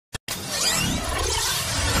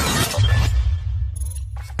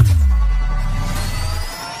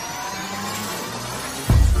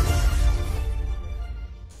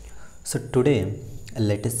So today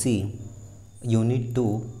let us see unit 2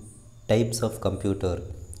 types of computer.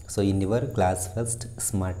 So in your class first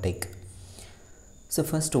smart tech. So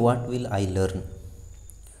first what will I learn?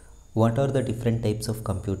 What are the different types of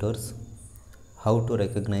computers? How to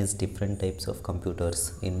recognize different types of computers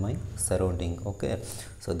in my surrounding. Okay,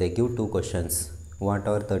 so they give two questions. What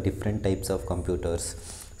are the different types of computers?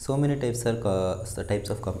 So many types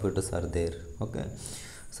of computers are there. Okay,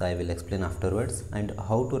 so I will explain afterwards, and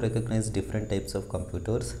how to recognize different types of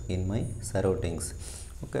computers in my surroundings.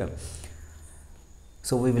 Okay,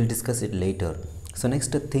 so we will discuss it later. So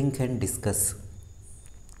next, think and discuss.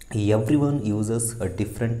 Everyone uses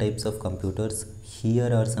different types of computers. Here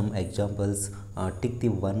are some examples. Tick the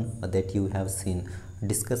one that you have seen.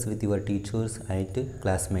 Discuss with your teachers and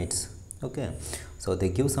classmates. Okay, so they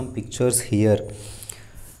give some pictures here.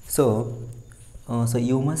 So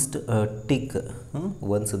you must tick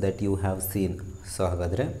ones that you have seen. So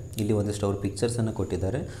ಹಾಗಾದರೆ ಇಲ್ಲಿ ಒಂದಿಷ್ಟು ಅವ್ರು ಪಿಕ್ಚರ್ಸನ್ನು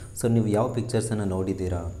ಕೊಟ್ಟಿದ್ದಾರೆ. So ನೀವು ಯಾವ ಪಿಕ್ಚರ್ಸನ್ನು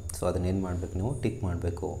ನೋಡಿದ್ದೀರಾ, so ಅದನ್ನೇನು ಮಾಡಬೇಕು, ನೀವು ಟಿಕ್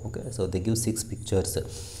ಮಾಡಬೇಕು. Okay, so they give 6 pictures.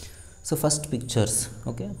 So first pictures,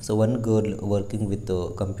 okay, so one girl working with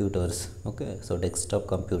computers, okay, so desktop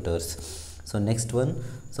computers. So next one,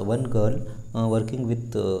 so one girl working with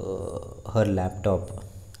her laptop.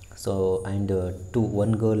 So and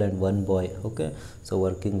one girl and one boy, okay, so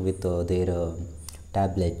working with their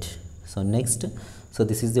tablet. So next, so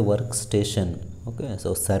this is the workstation, okay, so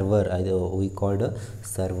server, we called a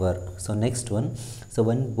server. So next one, so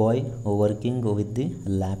one boy working with the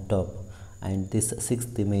laptop. And this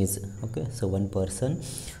 6th image, okay, so one person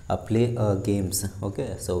play games, okay,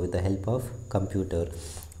 so with the help of computer.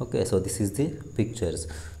 Okay, so this is the pictures.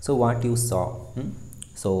 So what you saw,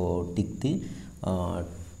 so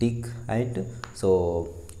tick and so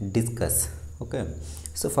discuss. Okay,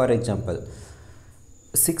 so for example,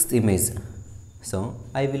 6th image, so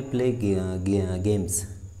I will play games.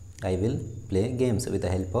 I will play games with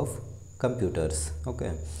the help of computers.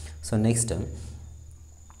 Okay, so next,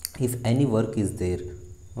 if any work is there,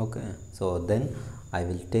 okay, so then I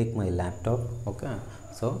will take my laptop, okay,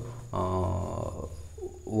 so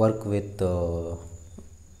work with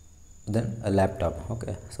then a laptop.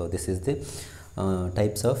 Okay, so this is the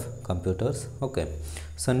types of computers. Okay,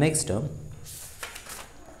 so next,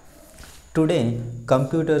 today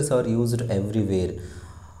computers are used everywhere.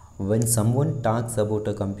 When someone talks about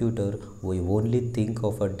a computer, we only think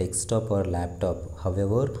of a desktop or laptop.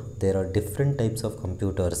 However, there are different types of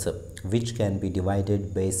computers which can be divided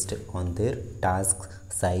based on their task,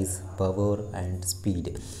 size, power and speed.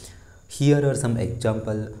 Here are some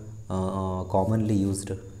example commonly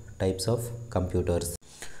used types of computers.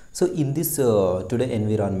 So in this today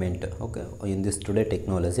environment, okay, in this today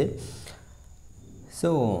technology, so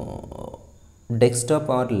desktop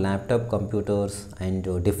or laptop computers and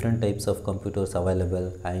different types of computers available,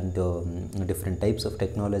 and different types of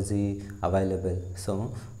technology available. So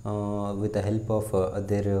with the help of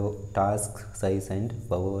their task, size and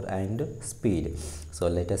power and speed. So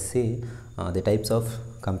let us see the types of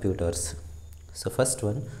computers. So first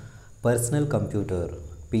one, personal computer,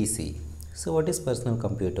 PC. So what is personal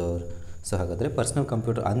computer? So hagadre personal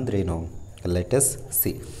computer andreno, let us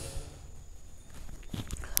see.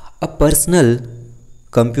 A personal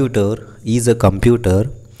computer is a computer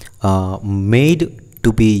made to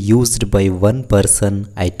be used by one person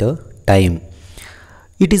at a time.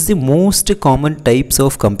 It is the most common types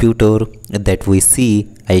of computer that we see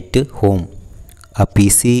at home. A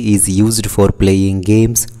PC is used for playing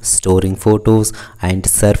games, storing photos and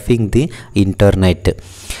surfing the internet.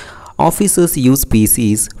 Officers use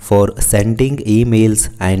PCs for sending emails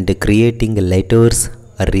and creating letters,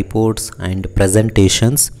 reports and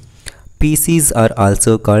presentations. PCs are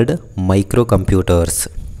also called microcomputers.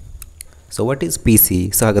 So what is PC?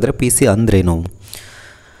 So hagadre PC andreno?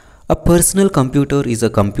 A personal computer is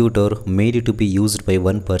a computer made to be used by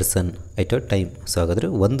one person at a time. So hagadre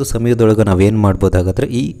ಒಂದು ಸಮಯದೊಳಗೆ ನಾವು ಏನು ಮಾಡ್ಬೋದು, ಹಾಗಾದರೆ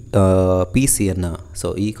ಈ PCಯನ್ನು, so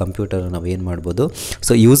ಈ computer ನಾವು ಏನು ಮಾಡ್ಬೋದು,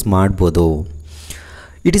 ಸೊ ಯೂಸ್ ಮಾಡ್ಬೋದು.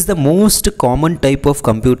 It is the most common type of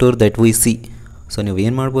computer that we C. So ನೀವು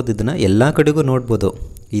ಏನು ಮಾಡ್ಬೋದು, ಇದನ್ನು ಎಲ್ಲ ಕಡೆಗೂ ನೋಡ್ಬೋದು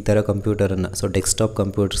ಈ ಥರ ಕಂಪ್ಯೂಟರನ್ನು. ಸೊ ಡೆಸ್ಕ್ಟಾಪ್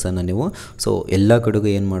ಕಂಪ್ಯೂಟರ್ಸನ್ನು ನೀವು ಸೊ ಎಲ್ಲ ಕಡೆಗೂ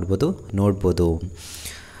ಏನು ಮಾಡ್ಬೋದು, ನೋಡ್ಬೋದು.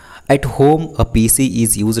 At home a P C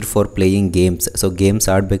is used for playing games. So games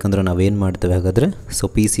ಆಡಬೇಕಂದ್ರೆ ನಾವೇನು ಮಾಡ್ತೇವೆ, ಹಾಗಾದರೆ ಸೊ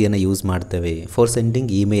ಪಿ ಸಿಯನ್ನು ಯೂಸ್ ಮಾಡ್ತೇವೆ. For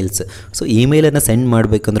sending emails, so ಇಮೇಲನ್ನು send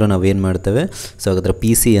ಮಾಡಬೇಕಂದ್ರೆ ನಾವೇನು ಮಾಡ್ತೇವೆ, ಸೊ ಹಾಗಾದರೆ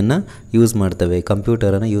ಪಿ ಸಿಯನ್ನು ಯೂಸ್ ಮಾಡ್ತೇವೆ,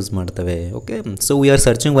 ಕಂಪ್ಯೂಟರನ್ನು ಯೂಸ್ ಮಾಡ್ತೇವೆ. Okay, so we are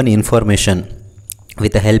searching one information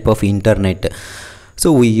with the help of internet. So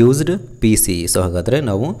we used P C. So ಹಾಗಾದರೆ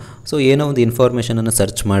ನಾವು ಸೊ ಏನೋ ಒಂದು ಇನ್ಫಾರ್ಮೇಷನನ್ನು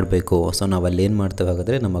ಸರ್ಚ್ ಮಾಡಬೇಕು. ಸೊ ನಾವು ಅಲ್ಲಿ ಏನು ಮಾಡ್ತೇವೆ,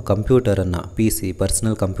 ಹಾಗಾದರೆ ನಮ್ಮ ಕಂಪ್ಯೂಟರನ್ನು, ಪಿ ಸಿ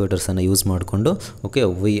ಪರ್ಸ್ನಲ್ ಕಂಪ್ಯೂಟರ್ಸನ್ನು ಯೂಸ್ ಮಾಡಿಕೊಂಡು, okay,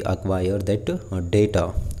 V acquire that data.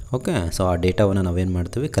 Okay. So ಆ ಡೇಟಾವನ್ನು ನಾವೇನು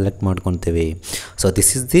ಮಾಡ್ತೀವಿ, ಕಲೆಕ್ಟ್ ಮಾಡ್ಕೊತೀವಿ. So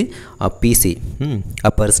this is the P C.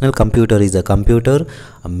 A personal computer is a computer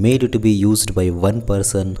made to be used by one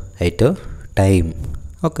person at a time.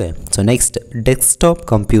 Okay. So next, desktop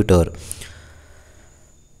computer.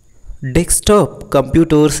 Desktop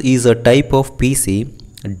computers is a type of PC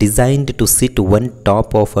designed to sit on top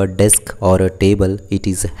of a desk or a table. It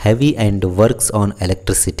is heavy and works on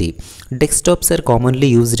electricity. Desktops are commonly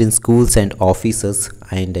used in schools and offices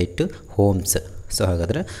and at homes. So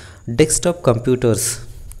ಹಾಗಾದರೆ desktop computers,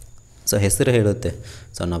 so ಹೆಸರು ಹೇಳುತ್ತೆ.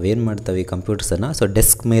 So ನಾವೇನು ಮಾಡ್ತೇವೆ ಈ ಕಂಪ್ಯೂಟರ್ಸನ್ನು, so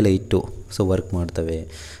desk ಮೇಲೆ ಇಟ್ಟು so work ಮಾಡ್ತೇವೆ.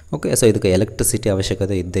 Okay. So ಇದಕ್ಕೆ ಎಲೆಕ್ಟ್ರಿಸಿಟಿ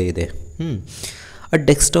ಅವಶ್ಯಕತೆ ಇದ್ದೇ ಇದೆ. A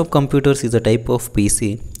desktop computers is a type of PC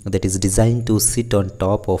that is designed to sit on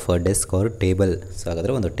top of a desk or table. So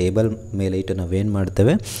ಹಾಗಾದರೆ ಒಂದು ಟೇಬಲ್ ಮೇಲೆ ಇಟ್ಟು ನಾವೇನು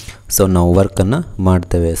ಮಾಡ್ತೇವೆ, ಸೊ ನಾವು ವರ್ಕನ್ನು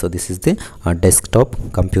ಮಾಡ್ತೇವೆ. So this is the desktop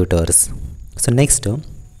computers. So next,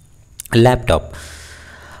 laptop.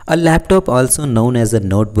 A laptop, also known as a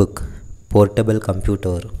notebook, portable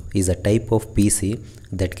computer, is a type of PC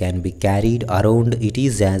that can be carried around. It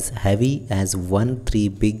is as heavy as 1-3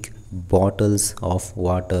 big bottles of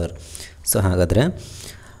water. So ಹಾಗಾದರೆ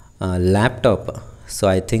laptop, so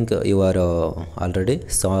I think you are already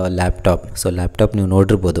so laptop. So laptop ನೀವು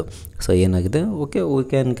ನೋಡಿರ್ಬೋದು. So ಏನಾಗಿದೆ, okay, we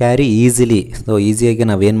can carry easily. So ಈಸಿಯಾಗಿ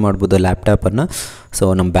ನಾವೇನು ಮಾಡ್ಬೋದು, ಲ್ಯಾಪ್ಟಾಪನ್ನು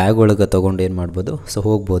so ನಮ್ಮ bag ಒಳಗೆ ತೊಗೊಂಡು ಏನು ಮಾಡ್ಬೋದು, ಸೊ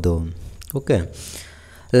ಹೋಗ್ಬೋದು. Okay.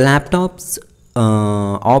 Laptops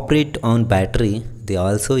operate on battery. They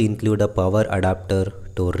also include a power adapter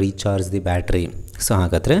to recharge the battery. So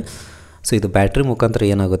ಹಾಗಾದರೆ ಸೊ ಇದು ಬ್ಯಾಟ್ರಿ ಮುಖಾಂತರ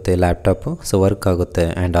ಏನಾಗುತ್ತೆ, ಲ್ಯಾಪ್ಟಾಪು ಸೊ ವರ್ಕ್ ಆಗುತ್ತೆ.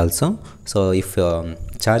 And also so if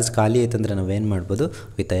charge ಖಾಲಿ ಆಯ್ತಂದರೆ ನಾವೇನು ಮಾಡ್ಬೋದು,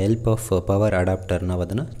 with the help of power adapter ನಾವು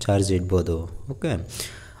ಅದನ್ನು ಚಾರ್ಜ್ ಇಡ್ಬೋದು. Okay.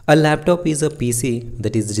 A laptop is a P see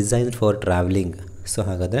that is designed for travelling. So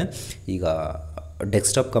ಹಾಗಾದರೆ ಈಗ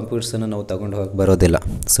ಡೆಸ್ಕ್ಟಾಪ್ ಕಂಪ್ಯೂಟರ್ಸನ್ನು ನಾವು ತೊಗೊಂಡು ಹೋಗಿ ಬರೋದಿಲ್ಲ.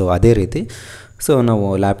 ಸೊ ಅದೇ ರೀತಿ ಸೊ ನಾವು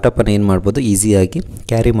ಲ್ಯಾಪ್ಟಾಪನ್ನು ಏನು ಮಾಡ್ಬೋದು, ಈಸಿಯಾಗಿ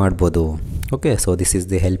ಕ್ಯಾರಿ ಮಾಡ್ಬೋದು. Okay. So this is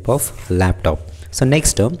the help of laptop. So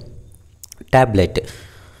next, tablet.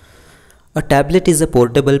 A tablet is a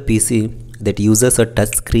portable PC that uses a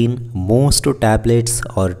touch screen. Most tablets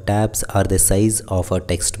or tabs are the size of a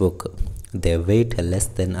textbook. They weight less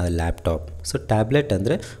than a laptop. So tablet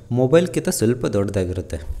ಅಂದರೆ ಮೊಬೈಲ್ಗಿಂತ ಸ್ವಲ್ಪ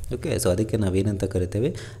ದೊಡ್ಡದಾಗಿರುತ್ತೆ. Okay. So ಅದಕ್ಕೆ ನಾವೇನಂತ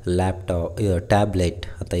ಕರಿತೇವೆ, tablet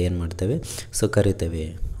ಅಂತ ಏನು ಮಾಡ್ತೇವೆ, so ಕರಿತೇವೆ.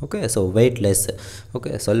 Okay. So weight less.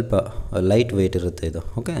 Okay. ಸ್ವಲ್ಪ ಲೈಟ್ ವೆಯ್ಟ್ ಇರುತ್ತೆ ಇದು.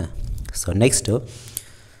 Okay. So next,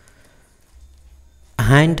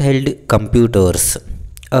 hand held computers.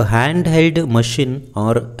 A handheld machine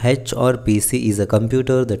or PC is a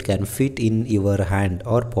computer that can fit in your hand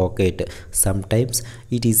or pocket. Sometimes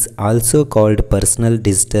it is also called personal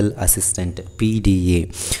digital assistant, PDA.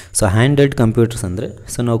 So hand computers ಅಂದರೆ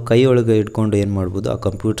so ನಾವು ಕೈ ಒಳಗೆ ಇಟ್ಕೊಂಡು ಏನು ಮಾಡ್ಬೋದು, ಆ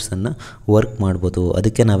ಕಂಪ್ಯೂಟರ್ಸನ್ನು work ಮಾಡ್ಬೋದು.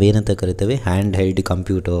 ಅದಕ್ಕೆ ನಾವೇನಂತ ಕರಿತೇವೆ, ಹ್ಯಾಂಡ್ ಹೆಲ್ಡ್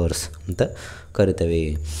ಕಂಪ್ಯೂಟರ್ಸ್ ಅಂತ ಕರಿತೇವೆ.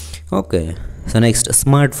 Okay. So next,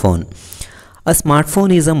 smartphone. A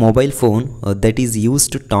smartphone is a mobile phone that is used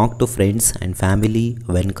to talk to friends and family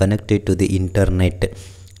when connected to the internet.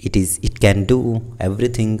 It can do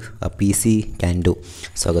everything a PC can do.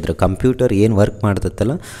 So ಹಾಗಾದರೆ computer ಏನು work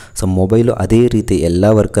ಮಾಡ್ತತ್ತಲ್ಲ, so mobile ಅದೇ ರೀತಿ ಎಲ್ಲ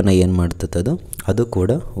ವರ್ಕನ್ನು ಏನು ಮಾಡ್ತತ್ತದು, ಅದು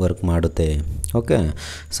ಕೂಡ work ಮಾಡುತ್ತೆ. Okay.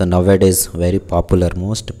 So ನವ್ it is very popular,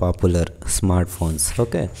 most popular smartphones.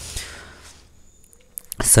 Okay.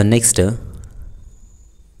 So next,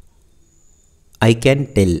 I can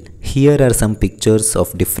tell. Here are some pictures of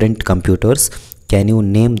different computers. Can you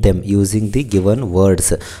name them using the given words?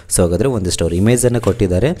 So ಹಾಗಾದರೆ ಒಂದಿಷ್ಟು ಅವ್ರು ಇಮೇಜನ್ನು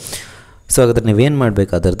ಕೊಟ್ಟಿದ್ದಾರೆ. So ಹಾಗಾದ್ರೆ ನೀವೇನು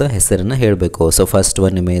ಮಾಡಬೇಕು, ಅದರದ್ದು ಹೆಸರನ್ನು ಹೇಳಬೇಕು. So first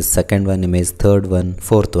one image, second one image, third one,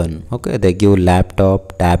 fourth one. Okay. They give laptop,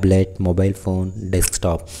 tablet, mobile phone,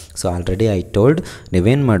 desktop. So already I told,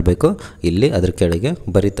 ನೀವೇನು ಮಾಡಬೇಕು, ಇಲ್ಲಿ ಅದ್ರ ಕೆಳಗೆ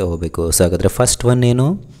ಬರಿತಾ ಹೋಗಬೇಕು. ಸೊ ಹಾಗಾದರೆ ಫಸ್ಟ್ ಒನ್ ಏನು,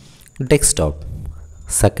 desktop.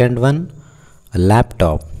 Second one,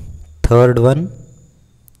 laptop. Third one,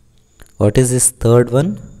 what is this third one?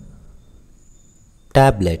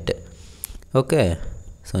 Tablet. Okay.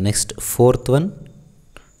 So next, fourth one,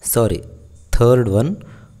 third one,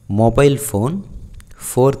 mobile phone.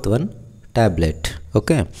 Fourth one, tablet.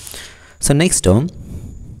 Okay. So next one,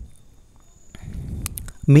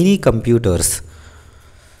 mini computers.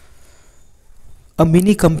 A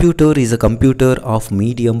mini computer is a computer of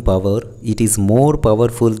medium power. It is more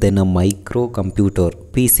powerful than a microcomputer,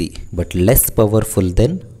 PC, but less powerful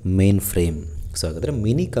than mainframe. So ಹಾಗಾದರೆ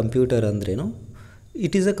mini computer ಅಂದ್ರೇನು,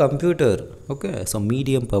 it is a computer. Okay. So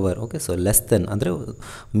medium power. Okay. So less than ಅಂದರೆ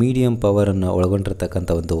medium ಪವರನ್ನು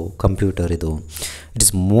ಒಳಗೊಂಡಿರ್ತಕ್ಕಂಥ ಒಂದು computer ಇದು. It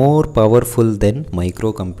is more powerful then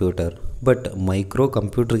micro computer, but micro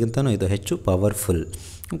ಕಂಪ್ಯೂಟರ್ಗಿಂತನೂ ಇದು ಹೆಚ್ಚು powerful.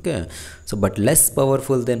 Okay. So but less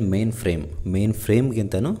powerful then main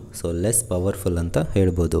ಫ್ರೇಮ್ಗಿಂತನೂ so less powerful ಅಂತ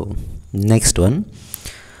ಹೇಳ್ಬೋದು. Next one,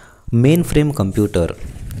 main frame computer.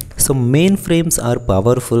 So mainframes are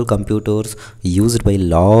powerful computers used by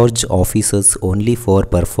large offices only for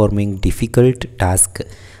performing difficult tasks.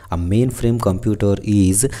 A mainframe computer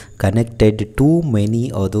is connected to many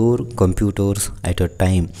other computers at a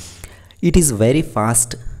time. It is very fast.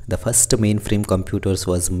 The first mainframe computers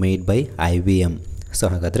was made by IBM. So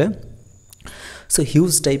ಹಾಗಾದರೆ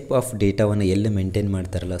huge type of ಡೇಟಾವನ್ನು ಎಲ್ಲಿ maintain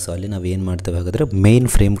ಮಾಡ್ತಾರಲ್ಲ, so ಅಲ್ಲಿ ನಾವು ಏನು ಮಾಡ್ತೇವೆ ಹಾಗಾದರೆ main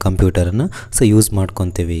frame ಕಂಪ್ಯೂಟರನ್ನು use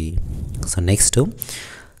ಮಾಡ್ಕೊತೀವಿ. So next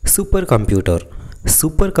super computer.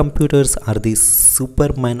 Super computers are the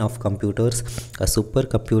superman of computers. A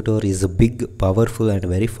supercomputer is big, powerful and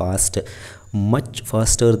very fast, much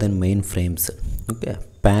faster than mainframes. Okay.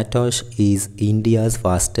 Patosh is India's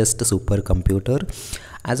fastest supercomputer.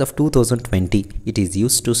 As of 2020, it is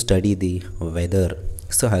used to study the weather.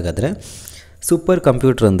 So hagadre super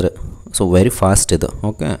computer andre very fast idu.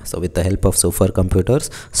 Okay, so with the help of super computers,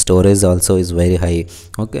 storage also is very high.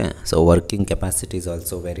 Okay, so working capacity is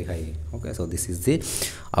also very high. Okay, so this is the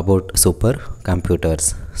about super computers.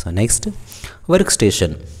 So next,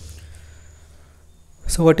 workstation.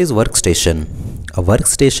 So what is workstation? A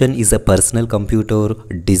workstation is a personal computer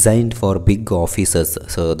designed for big offices.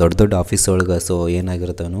 So ದೊಡ್ಡ office ಒಳಗೆ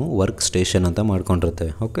ಏನಾಗಿರುತ್ತೆ, ನಾವು work station ಅಂತ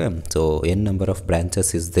ಮಾಡ್ಕೊಂಡಿರ್ತೇವೆ. Okay, so N number of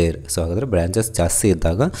branches is there. So ಹಾಗಾದರೆ branches ಜಾಸ್ತಿ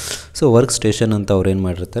ಇದ್ದಾಗ work station ಅಂತ ಅವ್ರು ಏನು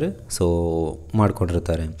ಮಾಡಿರ್ತಾರೆ,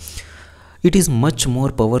 ಮಾಡ್ಕೊಂಡಿರ್ತಾರೆ. It is much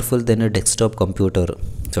more powerful then a desktop computer.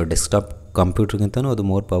 So desktop ಕಂಪ್ಯೂಟರ್ಗಿಂತನೂ ಅದು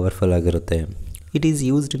ಮೋರ್ ಪವರ್ಫುಲ್ ಆಗಿರುತ್ತೆ. It is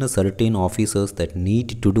used in a certain offices that need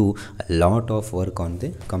to do a lot of work on the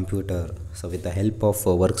computer. So with the help of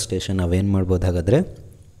workstation ನಾವೇನು ಮಾಡ್ಬೋದು ಹಾಗಾದರೆ,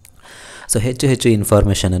 ಹೆಚ್ಚು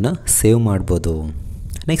ಇನ್ಫಾರ್ಮೇಷನನ್ನು save ಮಾಡ್ಬೋದು.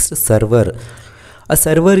 Next, server. A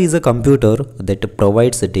server is a computer that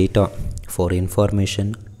provides data for information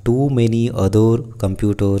to many other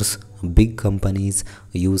computers. Big companies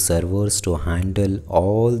use servers to handle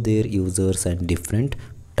all their users and different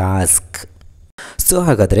tasks. So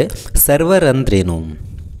ಹಾಗಾದರೆ server ಅಂದ್ರೇನು?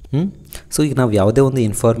 So ಈಗ ನಾವು ಯಾವುದೇ ಒಂದು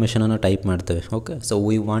ಇನ್ಫಾರ್ಮೇಷನನ್ನು type ಮಾಡ್ತೇವೆ. Okay, so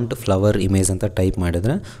we want flower image ಅಂತ type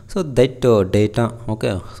ಮಾಡಿದರೆ, so that data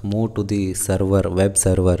move to the server, web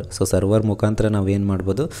server. So server ಮುಖಾಂತರ ನಾವೇನು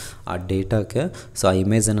ಮಾಡ್ಬೋದು, ಆ ಡೇಟಾಕ್ಕೆ ಆ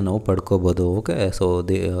ಇಮೇಜನ್ನು ನಾವು ಪಡ್ಕೋಬೋದು. Okay, so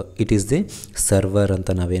it is the server ಅಂತ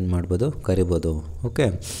ನಾವೇನು ಮಾಡ್ಬೋದು, ಕರಿಬೋದು. ಓಕೆ,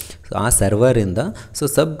 ಸೊ ಆ ಸರ್ವರಿಂದ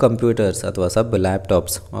ಸಬ್ ಕಂಪ್ಯೂಟರ್ಸ್ ಅಥವಾ ಸಬ್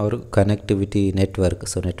ಲ್ಯಾಪ್ಟಾಪ್ಸ್ ಅವರು ಕನೆಕ್ಟಿವಿಟಿ ನೆಟ್ವರ್ಕ್,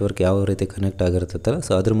 ನೆಟ್ವರ್ಕ್ ಯಾವ ರೀತಿ ಕನೆಕ್ಟ್ ಆಗಿರ್ತೈತಲ್ಲ,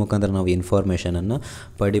 ಅದ್ರ ಮುಖಾಂತರ ನಾವು ಇನ್ಫಾರ್ಮೇಷನನ್ನು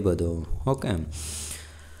ಪಡಿಬೋದು. Okay,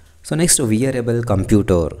 so next, wearable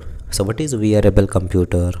computer. So what is wearable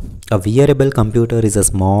computer? A wearable computer is a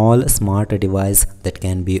small smart device that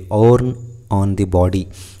can be worn on the body.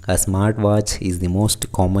 A smartwatch is the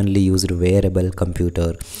most commonly used wearable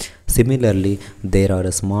computer. Similarly, there are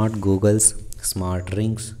smart Googles, smart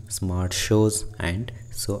rings, smart shows and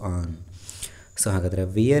so on. So ಹಾಗಾದರೆ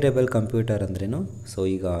ವಿಯರೇಬಲ್ computer ಅಂದ್ರೇನು? So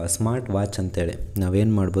ಈಗ smart watch ಅಂತೇಳಿ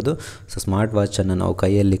ನಾವೇನು ಮಾಡ್ಬೋದು, smart ವಾಚನ್ನು ನಾವು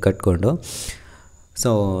ಕೈಯಲ್ಲಿ ಕಟ್ಕೊಂಡು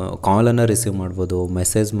ಕಾಲನ್ನು ರಿಸೀವ್ ಮಾಡ್ಬೋದು,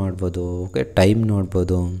 ಮೆಸೇಜ್ ಮಾಡ್ಬೋದು. ಓಕೆ, ಟೈಮ್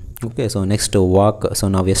ನೋಡ್ಬೋದು. Okay, so next walk.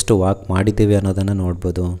 ನಾವು ಎಷ್ಟು ವಾಕ್ ಮಾಡಿದ್ದೀವಿ ಅನ್ನೋದನ್ನು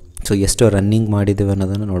ನೋಡ್ಬೋದು. ಎಷ್ಟು ರನ್ನಿಂಗ್ ಮಾಡಿದ್ದೀವಿ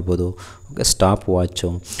ಅನ್ನೋದನ್ನು ನೋಡ್ಬೋದು. Okay, stop watch.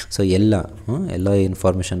 ಎಲ್ಲ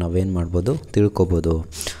ಇನ್ಫಾರ್ಮೇಷನ್ ನಾವೇನು ಮಾಡ್ಬೋದು, ತಿಳ್ಕೊಬೋದು.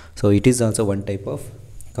 So it is also one type of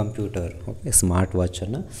computer. Okay, smart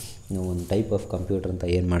ವಾಚನ್ನು ನಾವು ಒಂದು ಟೈಪ್ ಆಫ್ ಕಂಪ್ಯೂಟರ್ ಅಂತ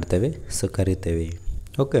ಏನು ಮಾಡ್ತೇವೆ, ಕರಿತೇವೆ.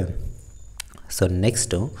 Okay, so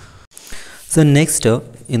next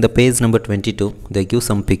in the page number 22 they give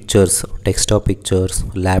some pictures: desktop pictures,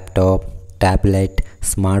 laptop, tablet,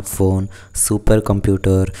 smartphone,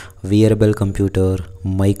 supercomputer, wearable computer,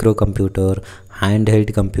 microcomputer, handheld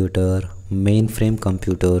computer, mainframe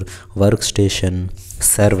computer, workstation,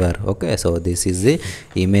 server. Okay, so this is the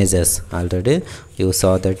images. Already you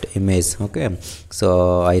saw that image. Okay, so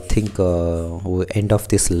I think end of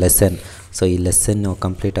this lesson. So ಈ lesson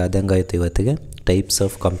complete ಆದಂಗೆ ಆಯಿತು ಇವತ್ತಿಗೆ, types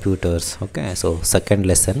of computers. Okay, so second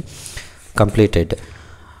lesson completed.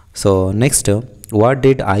 So next, what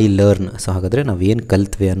did I learn? So ಹಾಗಾದರೆ ನಾವು ಏನು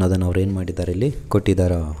ಕಲ್ತ್ವಿ ಅನ್ನೋದನ್ನು ಅವ್ರು ಏನು ಮಾಡಿದ್ದಾರೆ, ಇಲ್ಲಿ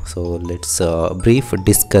ಕೊಟ್ಟಿದ್ದಾರೆ. So let's brief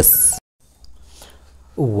discuss.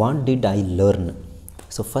 What did I learn?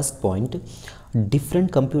 So first point,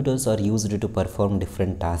 different computers are used to perform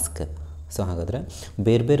different task. So ಹಾಗಾದರೆ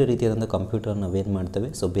ಬೇರೆ ರೀತಿಯಾದಂಥ ಕಂಪ್ಯೂಟರ್ ನಾವೇನು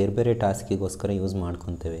ಮಾಡ್ತೇವೆ, ಬೇರೆ ಬೇರೆ ಟಾಸ್ಕಿಗೋಸ್ಕರ use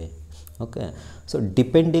ಮಾಡ್ಕೊತೇವೆ. Okay, so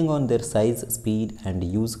depending on there size, speed and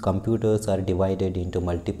use, computers are divided into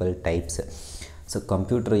multiple types. So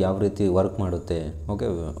computer ಯಾವ ರೀತಿ work ಮಾಡುತ್ತೆ, ಓಕೆ,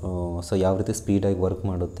 ಸೊ ಯಾವ ರೀತಿ ಸ್ಪೀಡಾಗಿ ವರ್ಕ್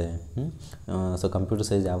ಮಾಡುತ್ತೆ, ಸೊ ಕಂಪ್ಯೂಟರ್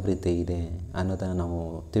ಸೈಜ್ ಯಾವ ರೀತಿ ಇದೆ ಅನ್ನೋದನ್ನು ನಾವು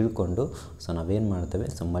ತಿಳ್ಕೊಂಡು ನಾವೇನು ಮಾಡ್ತೇವೆ,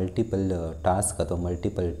 ಮಲ್ಟಿಪಲ್ ಟಾಸ್ಕ್ ಅಥವಾ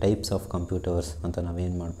ಮಲ್ಟಿಪಲ್ ಟೈಪ್ಸ್ ಆಫ್ ಕಂಪ್ಯೂಟರ್ಸ್ ಅಂತ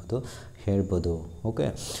ನಾವೇನು ಮಾಡ್ಬೋದು, ಹೇಳ್ಬೋದು. Okay,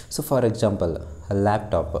 so for example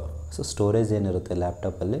laptop. So storage ಏನಿರುತ್ತೆ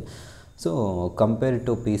ಲ್ಯಾಪ್ಟಾಪಲ್ಲಿ, so compare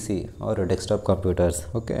to PC or desktop computers.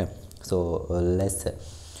 Okay, so less.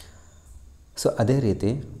 So ಅದೇ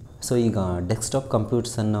ರೀತಿ ಸೊ ಈಗ ಡೆಸ್ಕ್ಟಾಪ್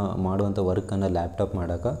ಕಂಪ್ಯೂಟರ್ಸನ್ನು ಮಾಡುವಂಥ ವರ್ಕನ್ನು ಲ್ಯಾಪ್ಟಾಪ್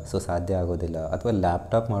ಮಾಡೋಕ್ಕೆ ಸೊ ಸಾಧ್ಯ ಆಗೋದಿಲ್ಲ, ಅಥವಾ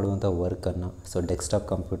ಲ್ಯಾಪ್ಟಾಪ್ ಮಾಡುವಂಥ ವರ್ಕನ್ನು ಸೊ ಡೆಸ್ಕ್ಟಾಪ್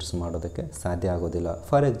ಕಂಪ್ಯೂಟರ್ಸ್ ಮಾಡೋದಕ್ಕೆ ಸಾಧ್ಯ ಆಗೋದಿಲ್ಲ.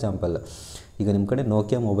 ಫಾರ್ ಎಕ್ಸಾಂಪಲ್, ಈಗ ನಿಮ್ಮ ಕಡೆ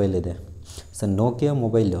ನೋಕಿಯಾ ಮೊಬೈಲ್ ಇದೆ. So Nokia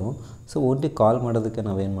mobile so only ಕಾಲ್ ಮಾಡೋದಕ್ಕೆ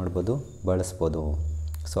ನಾವೇನು ಮಾಡ್ಬೋದು, ಬಳಸ್ಬೋದು.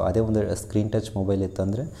 ಸೊ ಅದೇ ಒಂದು ಸ್ಕ್ರೀನ್ ಟಚ್ ಮೊಬೈಲ್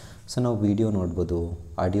ಇತ್ತಂದರೆ ಸೊ ನಾವು ವೀಡಿಯೋ ನೋಡ್ಬೋದು,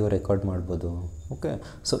 ಆಡಿಯೋ ರೆಕಾರ್ಡ್ ಮಾಡ್ಬೋದು. ಓಕೆ,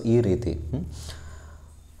 ಸೊ ಈ ರೀತಿ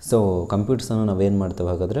ಸೊ ಕಂಪ್ಯೂಟರ್ಸನ್ನು ನಾವೇನು ಮಾಡ್ತೇವೆ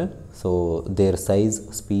ಹಾಗಾದರೆ, so there size,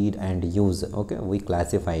 speed and use, okay, V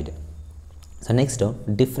classified. So next,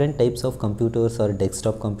 different types of computers are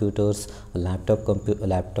desktop computers,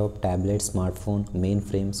 laptop, tablet, smartphone, main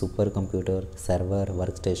frame, super computer, server,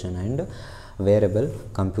 work station and wearable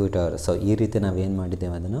computer. So ಈ ರೀತಿ ನಾವೇನು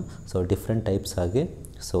ಮಾಡಿದ್ದೇವೆ ಅದನ್ನು so different types ಆಗಿ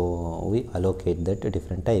so we allocate that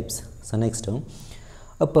different types. So next,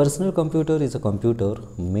 a personal computer is a computer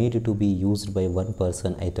made to be used by one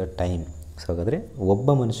person at a time. So ಹಾಗಾದರೆ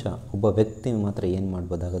ಒಬ್ಬ ಮನುಷ್ಯ, ಒಬ್ಬ ವ್ಯಕ್ತಿ ಮಾತ್ರ ಏನು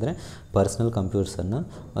ಮಾಡ್ಬೋದು ಹಾಗಾದರೆ ಪರ್ಸ್ನಲ್ ಕಂಪ್ಯೂಟರ್ಸನ್ನು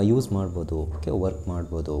ಯೂಸ್ ಮಾಡ್ಬೋದು, ಓಕೆ, ವರ್ಕ್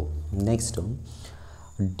ಮಾಡ್ಬೋದು. Next,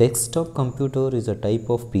 desktop computer is a type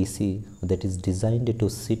of PC that is designed to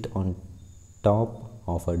sit on top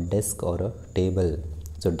of a desk or a table.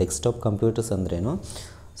 So desktop computers ಅಂದ್ರೇನು,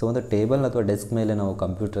 ಸೊ ಒಂದು ಟೇಬಲ್ ಅಥವಾ ಡೆಸ್ಕ್ ಮೇಲೆ ನಾವು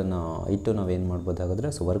ಕಂಪ್ಯೂಟರ್ನ ಇಟ್ಟು ನಾವೇನು ಮಾಡ್ಬೋದು ಹಾಗಾದರೆ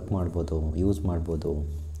ಸೊ ವರ್ಕ್ ಮಾಡ್ಬೋದು, ಯೂಸ್ ಮಾಡ್ಬೋದು.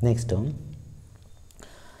 Next,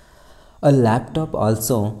 a laptop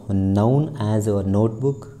also known as a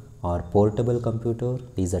notebook R portable computer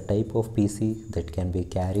is a type of PC that can be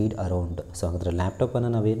carried around. So ಹಾಗಾದರೆ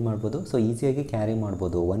ಲ್ಯಾಪ್ಟಾಪನ್ನು ನಾವೇನು ಮಾಡ್ಬೋದು, ಸೊ ಈಸಿಯಾಗಿ ಕ್ಯಾರಿ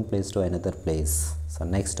ಮಾಡ್ಬೋದು one place to another place. So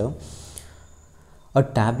next, a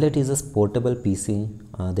tablet is a portable PC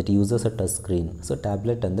that uses a touch screen. So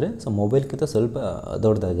tablet ಅಂದರೆ so ಮೊಬೈಲ್ಗಿಂತ ಸ್ವಲ್ಪ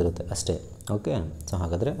ದೊಡ್ಡದಾಗಿರುತ್ತೆ ಅಷ್ಟೇ. Okay, so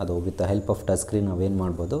ಹಾಗಾದರೆ ಅದು with the help of touch screen ನಾವೇನು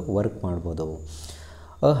ಮಾಡ್ಬೋದು, work ಮಾಡ್ಬೋದು.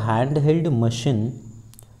 A hand held machine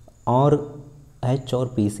R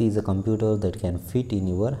PC is a computer that can fit in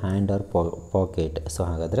your hand R packet. So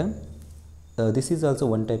ಹಾಗಾದರೆ this is also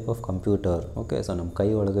one type of computer. Okay, so ನಮ್ಮ ಕೈ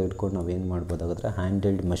ಒಳಗೆ ಇಟ್ಕೊಂಡು ನಾವೇನು ಮಾಡ್ಬೋದು ಹಾಗಾದರೆ ಹ್ಯಾಂಡ್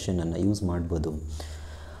ಹೆಲ್ಡ್ ಮಷಿನನ್ನು ಯೂಸ್ ಮಾಡ್ಬೋದು.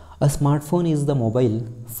 A smartphone is the mobile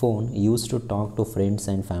phone used to talk to friends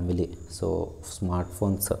and family. So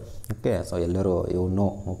smartphones, okay, so ಎಲ್ಲರೂ ಯು ನೋ,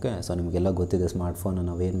 ಓಕೆ, ಸೊ ನಿಮಗೆಲ್ಲ ಗೊತ್ತಿದೆ ಸ್ಮಾರ್ಟ್ಫೋನ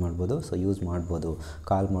ನಾವೇನು ಮಾಡ್ಬೋದು, ಸೊ ಯೂಸ್ ಮಾಡ್ಬೋದು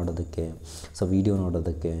ಕಾಲ್ ಮಾಡೋದಕ್ಕೆ, ಸೊ ವೀಡಿಯೋ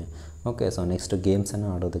ನೋಡೋದಕ್ಕೆ. ಓಕೆ, ಸೊ ನೆಕ್ಸ್ಟ್ ಗೇಮ್ಸನ್ನು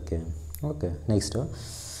ಆಡೋದಕ್ಕೆ. Okay, next,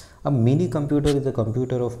 a mini computer is a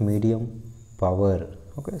computer of medium power.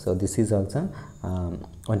 Okay, so this is also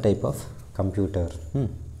one type of computer.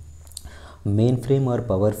 Mainframe are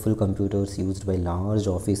powerful computers used by large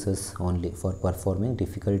offices only for performing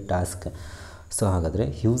difficult task. So ಹಾಗಾದರೆ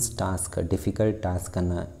difficult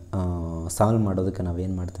ಟಾಸ್ಕನ್ನು solve ಮಾಡೋದಕ್ಕೆ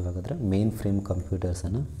ನಾವೇನು ಮಾಡ್ತೇವೆ ಹಾಗಾದರೆ main frame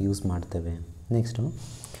ಕಂಪ್ಯೂಟರ್ಸನ್ನು use ಮಾಡ್ತೇವೆ. Next,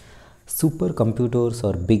 super computers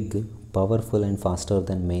are big, powerful and faster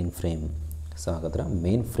then main frame. So ಹಾಗಾದರೆ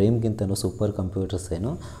main ಫ್ರೇಮ್ಗಿಂತಲೂ super computers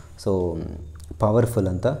ಏನು so powerful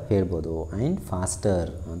ಅಂತ ಹೇಳ್ಬೋದು, ಆ್ಯಂಡ್ ಫಾಸ್ಟರ್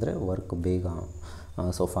ಅಂದರೆ ವರ್ಕ್ ಬೇಗ,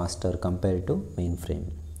 so faster compared to mainframe.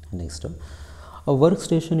 Next, a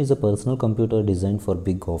workstation is a personal computer designed for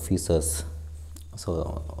big offices. So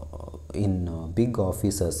in big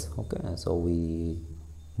offices, okay, so we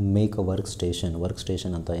make a workstation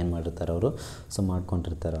ಅಂತ ಏನು ಮಾಡಿರ್ತಾರೆ ಅವರು, so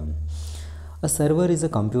ಮಾಡ್ಕೊಂಡಿರ್ತಾರೆ. A server is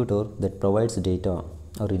a computer that provides data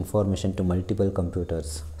or information to multiple computers.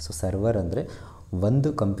 So server ಅಂದರೆ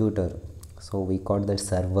ಒಂದು computer, so we call that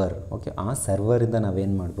server. Okay, ಆ ಸರ್ವರಿಂದ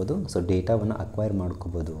ನಾವೇನು ಮಾಡ್ಬೋದು, ಸೊ ಡೇಟಾವನ್ನು ಅಕ್ವೈರ್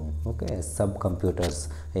ಮಾಡ್ಕೋಬೋದು. ಓಕೆ, ಸಬ್ ಕಂಪ್ಯೂಟರ್ಸ್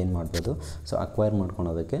ಏನು ಮಾಡ್ಬೋದು, ಸೊ ಅಕ್ವೈರ್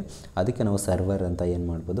ಮಾಡ್ಕೊಳೋದಕ್ಕೆ ಅದಕ್ಕೆ ನಾವು ಸರ್ವರ್ ಅಂತ ಏನು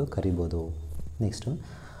ಮಾಡ್ಬೋದು, ಕರಿಬೋದು. Next,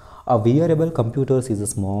 a ವಿಯರಬಲ್ computers is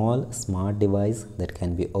a smart device that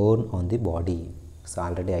can be own on the body. So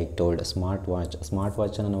already I told smart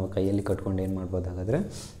ವಾಚನ್ನು ನಾವು ಕೈಯಲ್ಲಿ ಕಟ್ಕೊಂಡು ಏನು ಮಾಡ್ಬೋದು ಹಾಗಾದರೆ,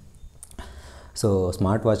 ಸೊ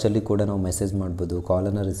ಸ್ಮಾರ್ಟ್ ವಾಚಲ್ಲಿ ಕೂಡ ನಾವು ಮೆಸೇಜ್ ಮಾಡ್ಬೋದು,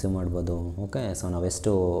 ಕಾಲನ್ನು ರಿಸೀವ್ ಮಾಡ್ಬೋದು. ಓಕೆ, ಸೊ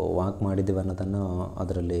ನಾವೆಷ್ಟು ವಾಕ್ ಮಾಡಿದ್ದೀವಿ ಅನ್ನೋದನ್ನು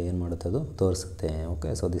ಅದರಲ್ಲಿ ಏನು ಮಾಡುತ್ತೆ, ಅದು ತೋರಿಸುತ್ತೆ. Okay,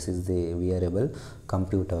 so this is the ವಿಯರಬಲ್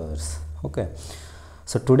computers. Okay,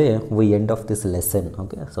 so today we end of this lesson.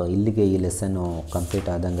 Okay, so ಇಲ್ಲಿಗೆ ಈ ಲೆಸನ್ನು ಕಂಪ್ಲೀಟ್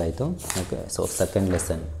ಆದಂಗೆ ಆಯಿತು. Okay, so second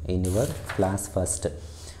lesson in your class first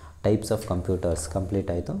types of computers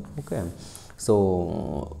complete ಆಯಿತು. Okay, so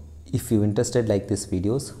if you interested like these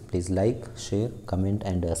videos, please like, share, comment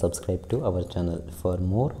and subscribe to our channel for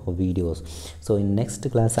more videos. So in next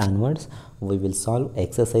class onwards we will solve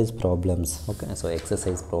exercise problems. Okay, so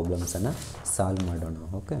exercise problems anna solve madona.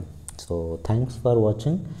 Okay, so thanks for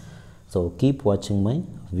watching. So keep watching my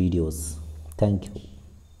videos. Thank you.